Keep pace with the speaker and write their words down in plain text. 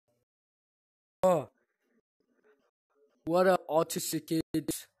What a autistic kid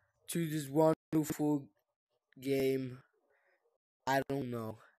to this wonderful game. I don't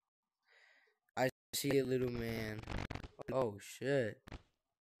know. I see a little man. Oh shit.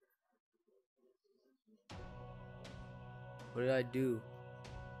 What did I do?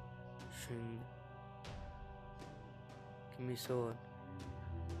 Shing. Give me sword.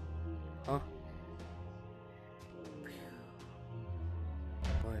 Huh?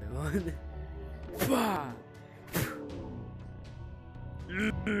 Wait, what? Fah!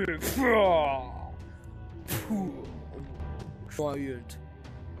 Giant.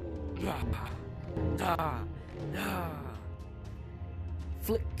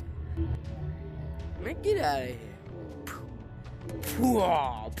 Flick. Man, get out of here.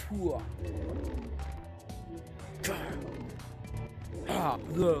 Pooah, pooah.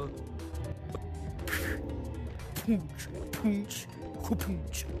 Pooch, pooch,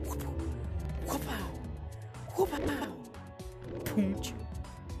 pooch, whoop-ow, whoop-ow, pooch.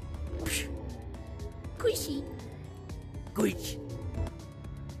 Squishy. Squish.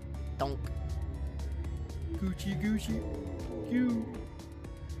 Donk. Gucci, Gucci. You.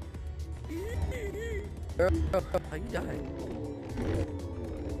 How you dying?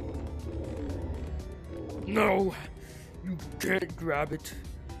 No! You can't grab it.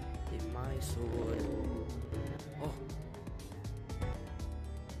 It's my sword. Oh.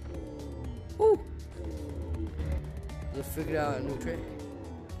 Woo! Let's figure out a new trick.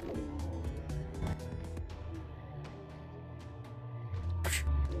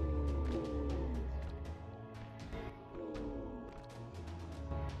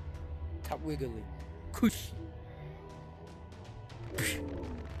 Top wiggly. Kush.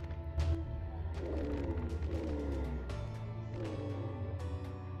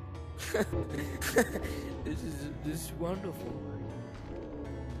 This is wonderful.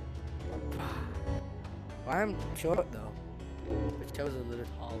 I'm short though. Which I was a little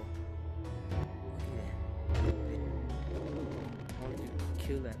tall. Look at that. I want to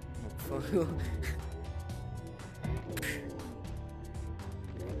kill that motherfucker.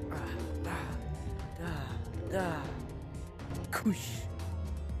 Kush.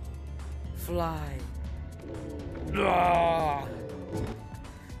 Fly.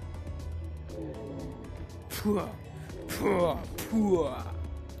 Pua, pua, pua.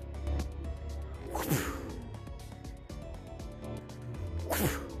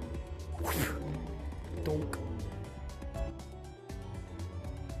 Donk.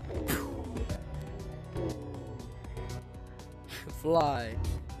 Fly.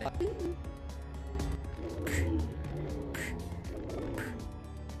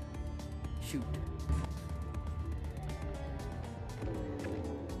 Shoot.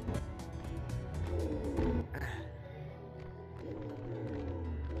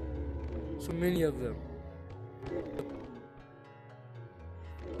 So many of them.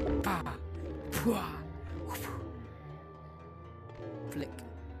 Pa, pua, flick,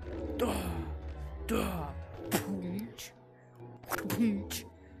 da, da, punch, punch,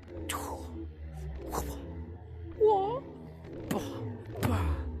 what? Ba, ba.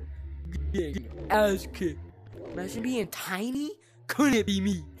 Getting ass kicked. Imagine being tiny. Couldn't be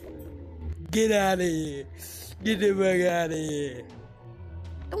me. Get out of here. Get the fuck out of here.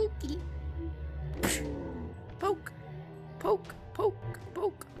 Donkey. Poke. Poke. Poke.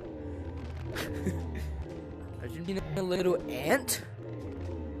 Poke. Imagine being a little ant.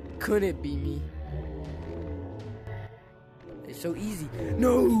 Couldn't be me. It's so easy.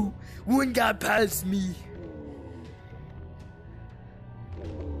 No! One got past me.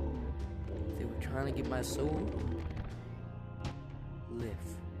 They were trying to get my soul.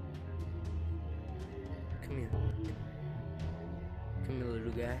 Live. Come here. Come here,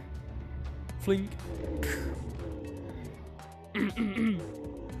 little guy. Flink.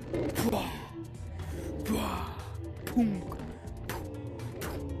 Punk.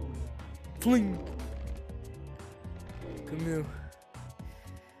 Flink. Come here.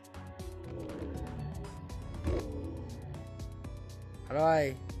 How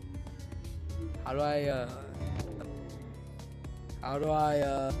do I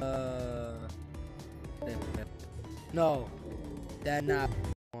no, that not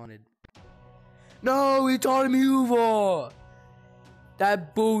wanted. No, he taught me Uvo.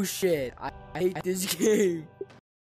 That bullshit. I hate this game.